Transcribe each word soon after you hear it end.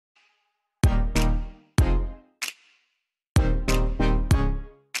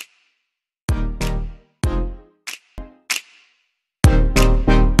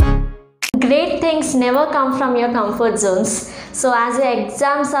great things never come from your comfort zones. So as your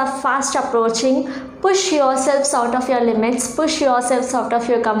exams are fast approaching, push yourselves out of your limits, push yourselves out of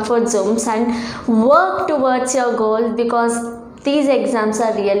your comfort zones and work towards your goal, because these exams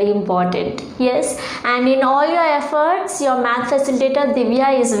are really important. Yes, and in all your efforts, your math facilitator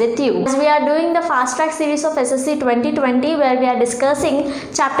Divya is with you. As we are doing the fast track series of SSC 2020, where we are discussing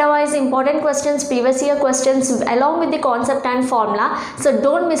chapter wise important questions, previous year questions along with the concept and formula. So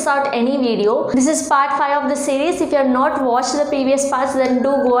don't miss out any video. This is part 5 of the series. If you have not watched the previous parts, then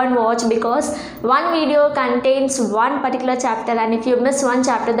do go and watch, because one video contains one particular chapter, and if you miss one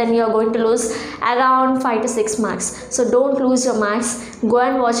chapter, then you are going to lose around 5 to 6 marks. So don't lose your marks. Go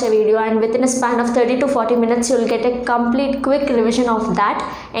and watch a video, and within a span of 30 to 40 minutes you will get a complete quick revision of that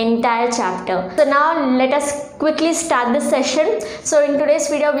entire chapter. So now let us quickly start this session. So in today's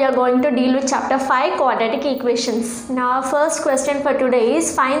video we are going to deal with chapter 5, quadratic equations. Now our first question for today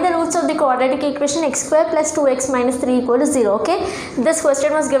is find the roots of the quadratic equation x square plus 2x minus 3 equal to 0. Okay, this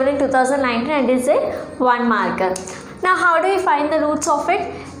question was given in 2019 and is a 1 marker. Now how do we find the roots of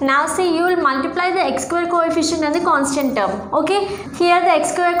it? Now see, you will multiply the x square coefficient and the constant term. Okay, here the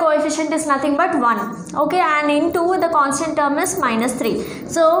x square coefficient is nothing but 1. Okay, and into the constant term is minus 3.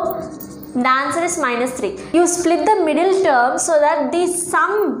 So the answer is minus 3. You split the middle term so that the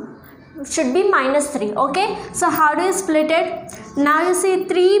sum should be minus 3. Okay, so how do you split it? Now you see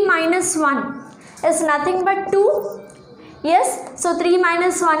 3 minus 1 is nothing but 2. Yes, so 3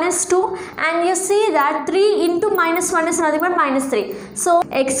 minus 1 is 2, and you see that 3 into minus 1 is nothing but minus 3. So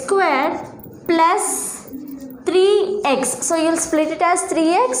x square plus 3x. So you will split it as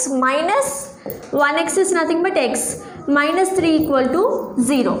 3x minus 1x is nothing but x minus 3 equal to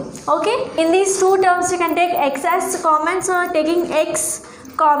 0. Okay, in these two terms you can take x as common. So taking x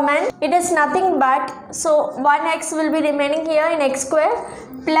common, it is nothing but, so 1x will be remaining here in x square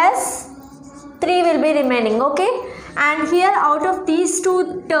plus 3 will be remaining. Okay, and here out of these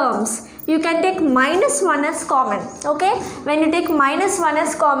two terms you can take minus 1 as common. Okay, when you take minus 1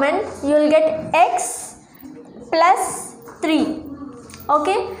 as common, you will get x plus 3.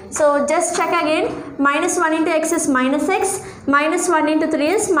 Okay, so just check again. Minus 1 into x is minus x, minus 1 into 3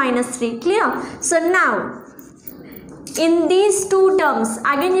 is minus 3. Clear? So now in these two terms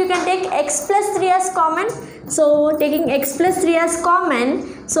again you can take x plus 3 as common. So taking x plus 3 as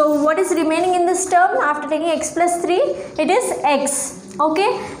common, so what is remaining in this term after taking x plus 3? It is x. Okay,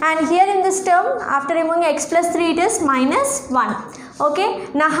 and here in this term after removing x plus 3 it is minus 1. Okay,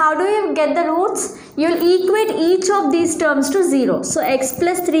 now how do you get the roots? You will equate each of these terms to 0. So x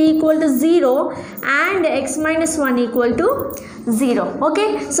plus 3 equal to 0 and x minus 1 equal to 0.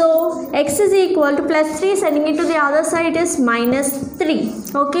 Okay, so x is equal to plus 3, sending it to the other side is minus 3.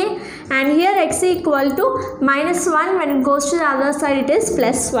 Okay, and here x equal to minus 1, when it goes to the other side it is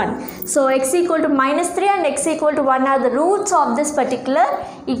plus 1. So x equal to minus 3 and x equal to 1 are the roots of this particular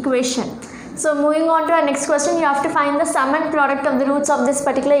equation. So moving on to our next question, you have to find the sum and product of the roots of this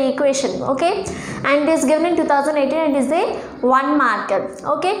particular equation. Okay, and it is given in 2018 and is a 1 marker.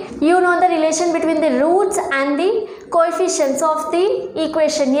 Okay, you know the relation between the roots and the coefficients of the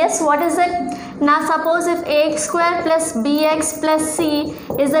equation. Yes, what is it? Now suppose if ax square plus bx plus c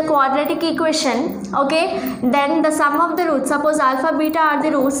is a quadratic equation, okay, then the sum of the roots, suppose alpha beta are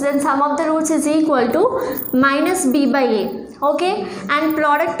the roots, then sum of the roots is equal to minus b by a. Okay, and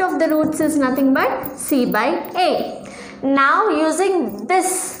product of the roots is nothing but c by a. Now using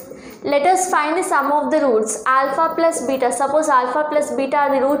this, let us find the sum of the roots, alpha plus beta. Suppose alpha plus beta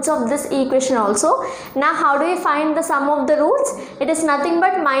are the roots of this equation also. Now how do we find the sum of the roots? It is nothing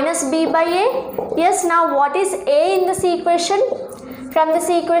but minus b by a. Yes, now what is a in this equation? From this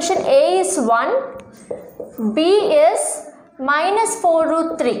equation a is 1, b is minus 4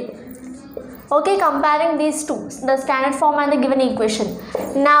 root 3. Okay, comparing these two, the standard form and the given equation.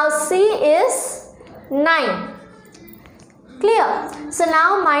 Now c is 9. Clear? So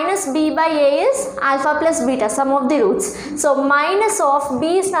now minus b by a is alpha plus beta, sum of the roots. So minus of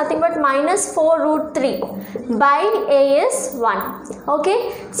b is nothing but minus 4 root 3 by a is 1.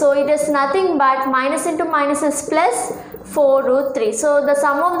 Okay, so it is nothing but minus into minus is plus 4 root 3. So the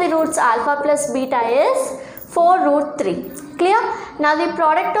sum of the roots alpha plus beta is 4 root 3. Clear? Now the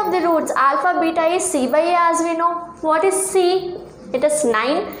product of the roots alpha beta is c by a, as we know. What is c? It is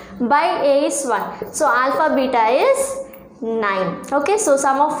 9 by a is 1. So alpha beta is 9. Okay, so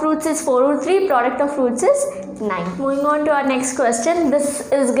sum of roots is 4 root 3, product of roots is 9. Moving on to our next question.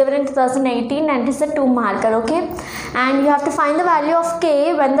 This is given in 2018 and it is a 2 marker. Okay, and you have to find the value of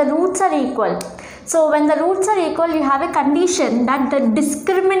k when the roots are equal. So when the roots are equal, you have a condition that the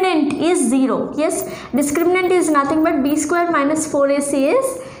discriminant is 0. Yes, discriminant is nothing but b square minus 4ac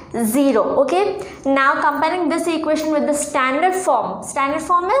is 0. Okay, now comparing this equation with the standard form. Standard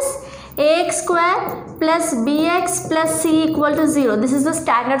form is ax square plus bx plus c equal to 0. This is the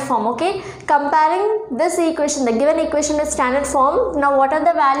standard form. Okay, comparing this equation, the given equation with standard form. Now what are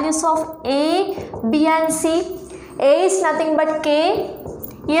the values of a, b and c? A is nothing but k.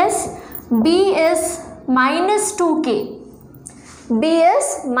 Yes, b is minus 2k. B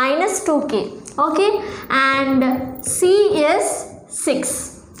is minus 2k. Okay, and c is 6.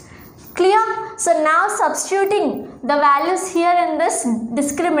 Clear? So now substituting the values here in this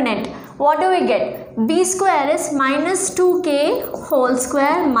discriminant, what do we get? B square is minus 2k whole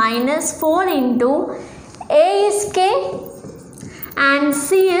square minus 4 into a is k and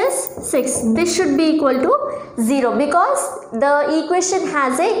c is 6. This should be equal to 0 because the equation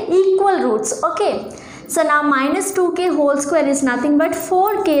has a equal roots. Okay, so now minus 2k whole square is nothing but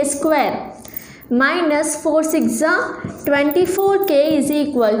 4k square minus 4 6 are 24k is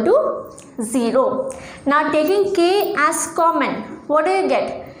equal to 0. Now taking k as common, what do you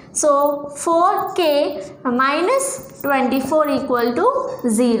get? So 4k minus 24 equal to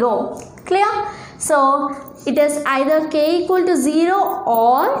 0. Clear? So it is either k equal to 0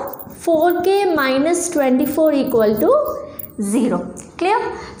 or 4k minus 24 equal to 0.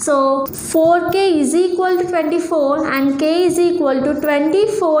 Clear? So 4k is equal to 24 and k is equal to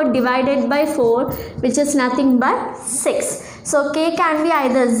 24 divided by 4, which is nothing but 6. So k can be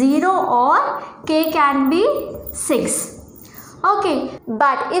either 0 or k can be 6. Okay,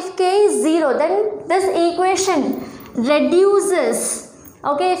 but if k is 0, then this equation reduces.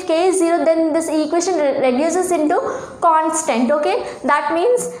 Okay, if k is 0, then this equation reduces into constant. Okay, that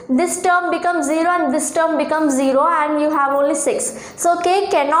means this term becomes 0 and this term becomes 0 and you have only 6. So k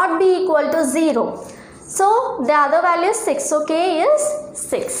cannot be equal to 0. So the other value is 6. So k is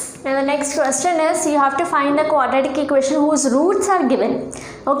 6. Now the next question is, you have to find the quadratic equation whose roots are given.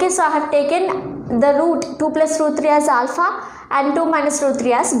 Okay, so I have taken the root 2 plus root 3 as alpha and 2 minus root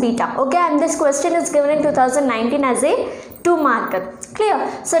 3 as beta. Okay, and this question is given in 2019 as a 2 marker.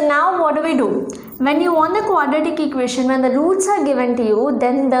 Clear? So now what do we do? When you want the quadratic equation, when the roots are given to you,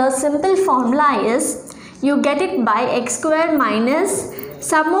 then the simple formula is you get it by x square minus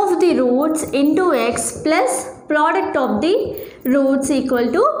sum of the roots into x plus product of the roots equal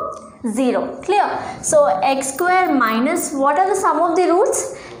to 0. Clear? So x square minus, what are the sum of the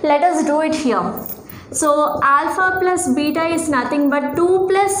roots? Let us do it here. So alpha plus beta is nothing but 2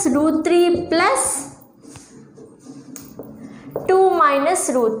 plus root 3 plus 2 minus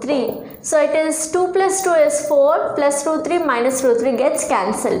root 3. So it is 2 plus 2 is 4 plus root 3 minus root 3 gets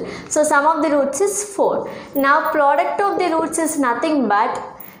cancelled. So sum of the roots is 4. Now product of the roots is nothing but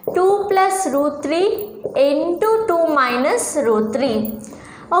 2 plus root 3 into 2 minus root 3.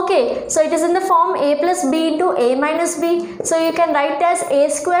 Okay, so it is in the form a plus b into a minus b. So you can write as a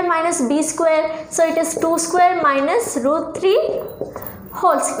square minus b square. So it is 2 square minus root 3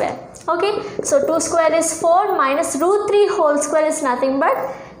 whole square. Okay, so 2 square is 4 minus root 3 whole square is nothing but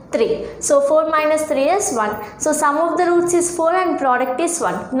 3. So 4 minus 3 is 1. So sum of the roots is 4 and product is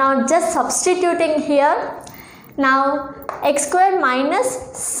 1. Now just substituting here. Now x square minus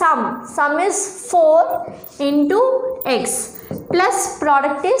sum. Sum is 4 into x plus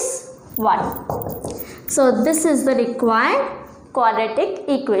product is 1. So this is the required quadratic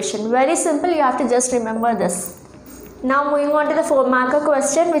equation. Very simple, you have to just remember this. Now moving on to the 4 marker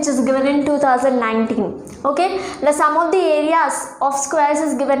question which is given in 2019. Okay, the sum of the areas of squares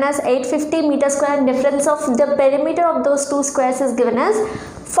is given as 850 meter square and difference of the perimeter of those two squares is given as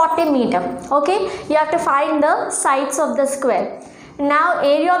 40 meter. Okay, you have to find the sides of the square. Now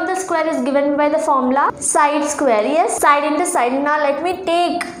area of the square is given by the formula side square. Yes, side into side. Now let me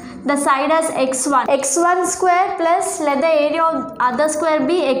take the side as x1. x1 square plus let the area of other square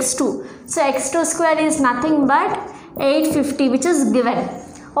be x2. So x2 square is nothing but 850 which is given.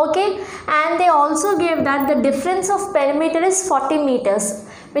 Okay, and they also gave that the difference of perimeter is 40 meters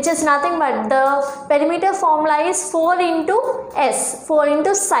which is nothing but the perimeter formula is 4 into s, 4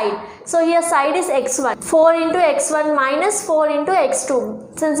 into side. So here side is x1, 4 into x1 minus 4 into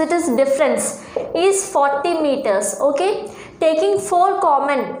x2 since it is difference is 40 meters. Okay, taking 4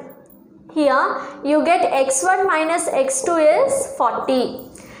 common here you get x1 minus x2 is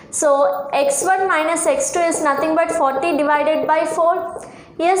 40. So x1 minus x2 is nothing but 40 divided by 4.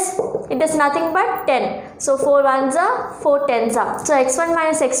 Yes, it is nothing but 10. So 4 ones are 4 tens are. So x1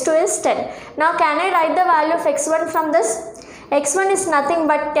 minus x2 is 10. Now can I write the value of x1 from this? x1 is nothing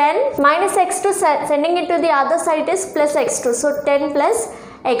but 10 minus x2 sending it to the other side is plus x2. So 10 plus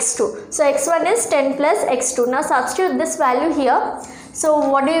x2. So x1 is 10 plus x2. Now substitute this value here. So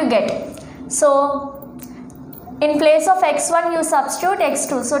what do you get? So In place of x1 you substitute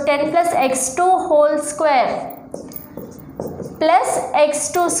x2. So 10 plus x2 whole square plus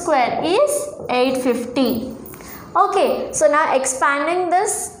x2 square is 850. Okay, so now expanding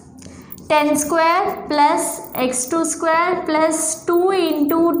this, 10 square plus x2 square plus 2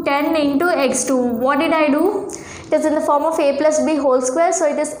 into 10 into x2. What did I do? It is in the form of a plus b whole square. So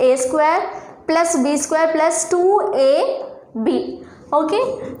it is a square plus b square plus 2ab. Okay,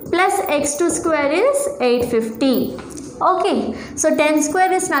 plus x2 square is 850. Okay, so 10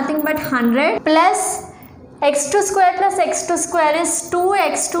 square is nothing but 100 plus x2 square plus x2 square is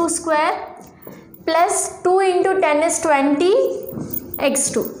 2x2 square plus 2 into 10 is 20,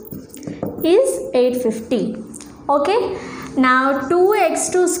 x2 is 850. Okay, now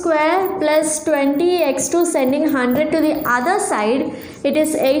 2x2 square plus 20x2 sending 100 to the other side, it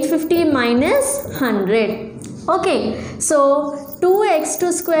is 850 minus 100. Okay, so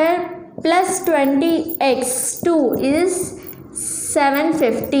 2x2 square plus 20x2 is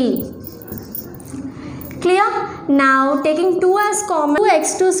 750. Clear? Now taking 2 as common,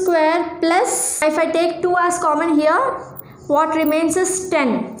 2x2 square plus, if I take 2 as common here, what remains is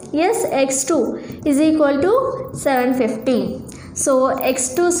 10. Yes, x2 is equal to 750. So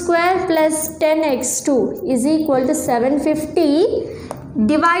x2 square plus 10x2 is equal to 750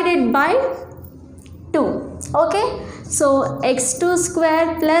 divided by 2. Okay, so x2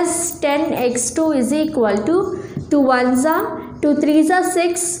 square plus 10x2 is equal to 2 1s are 2 3s are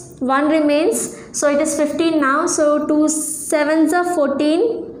 6, 1 remains, so it is 15 now. So 2 7s are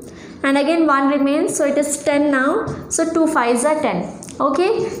 14 and again 1 remains, so it is 10 now. So 2 5s are 10.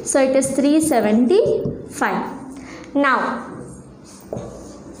 Okay, so it is 375. Now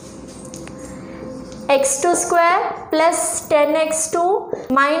x2 square plus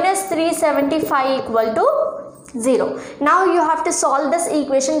 10x2 minus 375 equal to 0. Now you have to solve this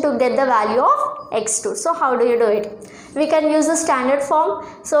equation to get the value of x2. So how do you do it? We can use the standard form.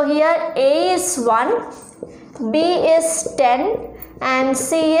 So here a is 1, b is 10 and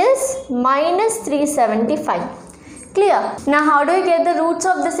c is minus 375. Clear? Now how do you get the roots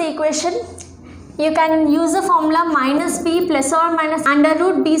of this equation? You can use the formula minus b plus or minus under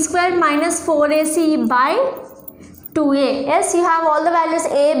root b square minus 4ac by 2a. Yes, you have all the values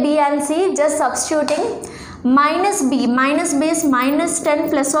a, b and c, just substituting. Minus b is minus 10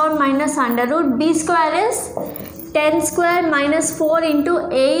 plus or minus under root b square is 10 square minus 4 into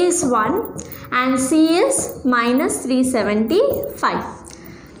a is 1 and c is minus 375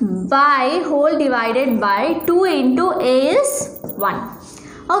 by whole divided by 2 into a is 1.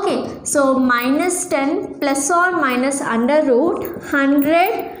 Okay, so minus 10 plus or minus under root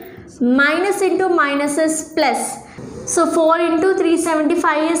 100 minus into minus is plus. So 4 into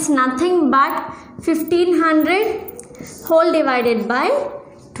 375 is nothing but 1500 whole divided by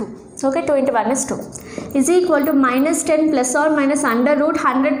 2. So okay, 2 into 1 is 2 is equal to minus 10 plus or minus under root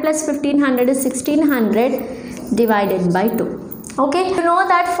 100 plus 1500 is 1600 divided by 2. Okay, you know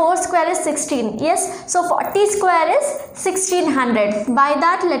that 4 square is 16. Yes, so 40 square is 1600. By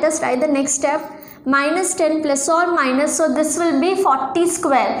that, let us write the next step. Minus 10 plus or minus, so this will be 40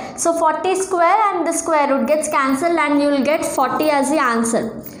 square. So 40 square and the square root gets cancelled and you will get 40 as the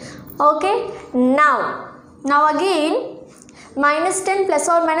answer. Okay, now again minus 10 plus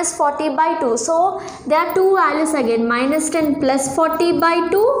or minus 40 by 2. So there are two values again, minus 10 plus 40 by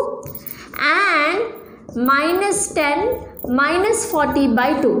 2 and minus 10 minus 40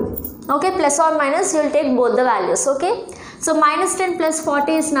 by 2. Okay, plus or minus, you will take both the values. Okay, so minus 10 plus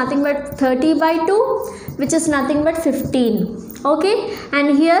 40 is nothing but 30 by 2, which is nothing but 15. Okay,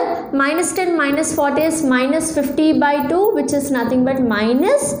 and here minus 10 minus 40 is minus 50 by 2, which is nothing but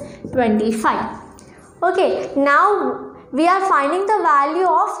minus 25. Okay, now we are finding the value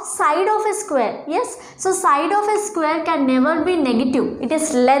of side of a square. Yes, so side of a square can never be negative. It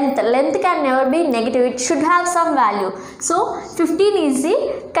is length. Length can never be negative. It should have some value. So 15 is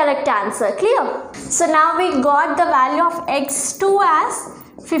the correct answer. Clear? So now we got the value of x2 as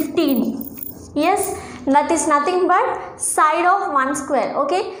 15. Yes, that is nothing but side of one square.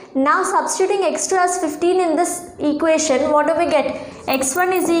 Okay, now substituting x2 as 15 in this equation, what do we get?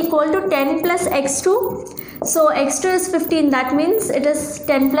 x1 is equal to 10 plus x2. So x2 is 15, that means it is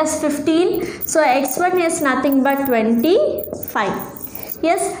 10 plus 15. So x1 is nothing but 25.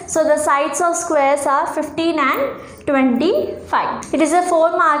 Yes, so the sides of squares are 15 and 25. It is a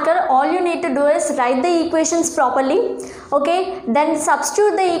 4 marker. All you need to do is write the equations properly. Okay, then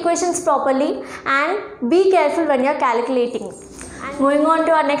substitute the equations properly and be careful when you are calculating. And moving on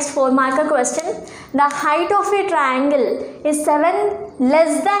to our next 4 marker question. the height of a triangle is 7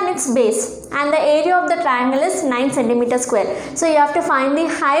 less than its base and the area of the triangle is 9 centimeter square. So you have to find the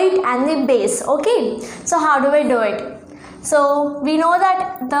height and the base. Okay, so how do we do it? So we know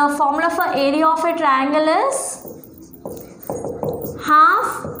that the formula for area of a triangle is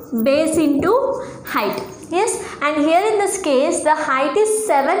half base into height. Yes, and here in this case the height is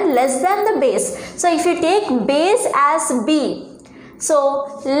 7 less than the base. So if you take base as b,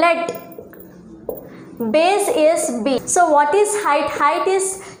 so let base is b. So what is height? Height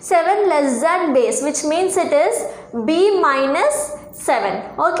is 7 less than base, which means it is b minus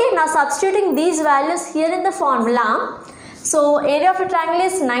 7. Okay, now substituting these values here in the formula. So area of a triangle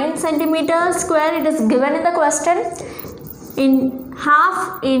is 9 centimeter square. It is given in the question, in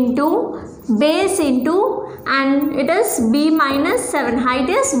half into base into, and it is b minus 7. Height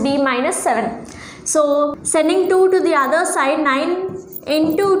is b minus 7. So sending 2 to the other side, 9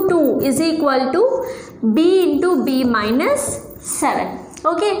 into 2 is equal to b into b minus 7.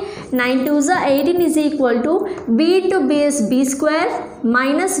 Okay, 9 2s are 18 is equal to b into b is b square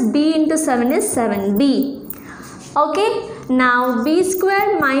minus b into 7 is 7b. Okay, now b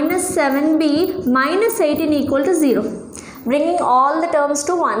square minus 7b minus 18 equal to 0, bringing all the terms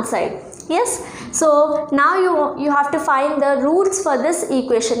to one side. Yes, so now you have to find the roots for this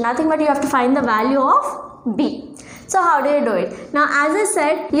equation. Nothing but you have to find the value of b. So how do you do it? Now as I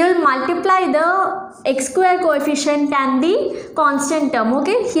said, you will multiply the x square coefficient and the constant term.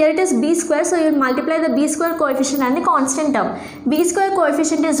 Okay, here it is b square, so you will multiply the b square coefficient and the constant term. B square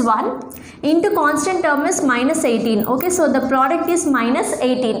coefficient is 1 into constant term is minus 18. Okay, so the product is minus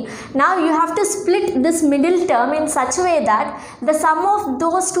 18. Now you have to split this middle term in such a way that the sum of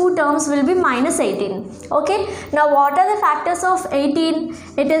those two terms will be minus 18. Okay, now what are the factors of 18?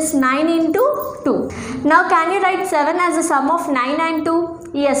 It is 9 into 2. Now can you write 7 as the sum of 9 and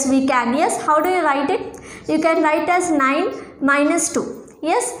 2? Yes, we can. Yes, how do you write it? You can write as 9 minus 2.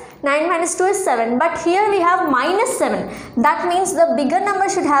 Yes, 9 minus 2 is 7, but here we have minus 7. That means the bigger number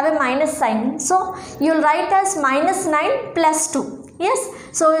should have a minus sign. So you will write as minus 9 plus 2. Yes,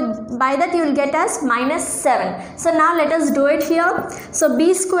 so by that you will get as minus 7. So now let us do it here. So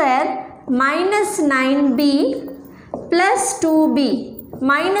b square minus 9b plus 2b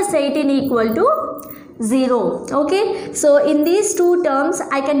minus 18 equal to 0. Okay, so in these two terms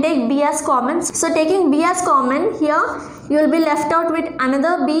I can take b as common. So taking b as common, here you will be left out with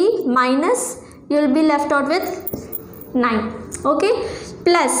another b minus, you will be left out with 9. Okay,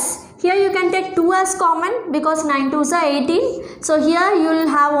 plus here you can take 2 as common because 9 2s are 18. So here you will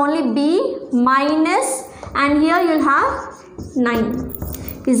have only b minus, and here you will have 9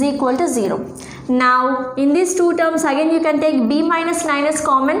 is equal to 0. Now in these two terms again you can take b minus 9 as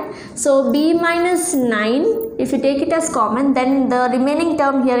common. So b minus 9, if you take it as common, then the remaining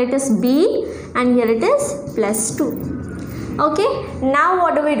term here it is b and here it is plus 2. Okay, now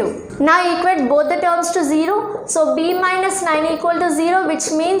what do we do? Now equate both the terms to 0. So b minus 9 equal to 0,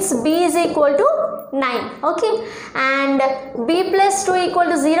 which means b is equal to 9. Okay, and b plus 2 equal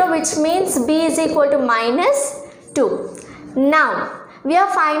to 0, which means b is equal to minus 2. Now we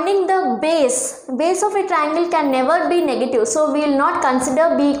are finding the base. Base of a triangle can never be negative, so we will not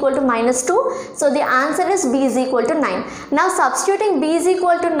consider b equal to minus 2. So the answer is b is equal to 9. Now substituting b is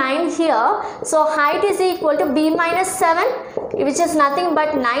equal to 9 here, so height is equal to b minus 7, which is nothing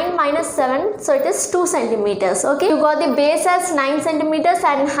but 9 minus 7, so it is 2 centimeters. Okay, you got the base as 9 centimeters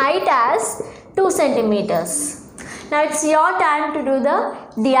and height as 2 centimeters. Now it's your turn to do the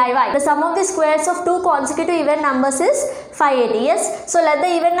DIY. The sum of the squares of two consecutive even numbers is 580. Yes, so let the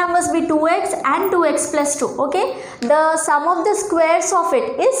even numbers be 2x and 2x plus 2. Okay, the sum of the squares of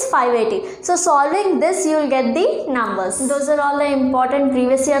it is 580. So solving this you will get the numbers. Those are all the important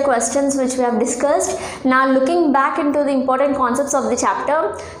previous year questions which we have discussed. Now looking back into the important concepts of the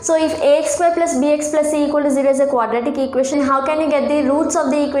chapter. So if ax square plus bx plus c equal to 0 is a quadratic equation, how can you get the roots of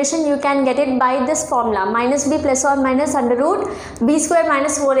the equation? You can get it by this formula, minus b plus or minus under root b square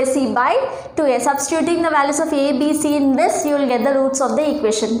minus 4ac by 2a. Substituting the values of a, b, c in this, you will get the roots of the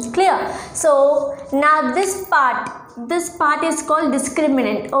equation. Clear? So now this part is called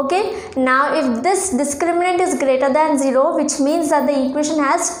discriminant. Okay, now if this discriminant is greater than 0, which means that the equation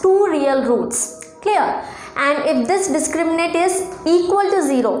has two real roots. Clear? And if this discriminant is equal to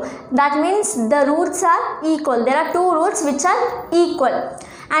 0, that means the roots are equal. There are two roots which are equal.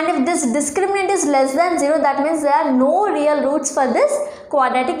 And if this discriminant is less than 0, that means there are no real roots for this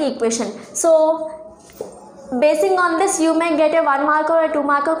quadratic equation. So basing on this, you may get a 1 mark or a 2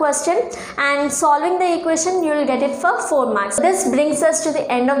 marker question, and solving the equation you will get it for 4 marks. This brings us to the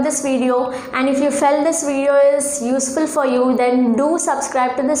end of this video, and if you felt this video is useful for you, then do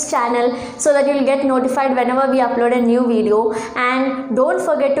subscribe to this channel so that you will get notified whenever we upload a new video. And don't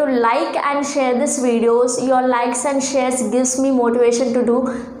forget to like and share this videos. Your likes and shares gives me motivation to do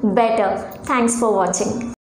better. Thanks for watching.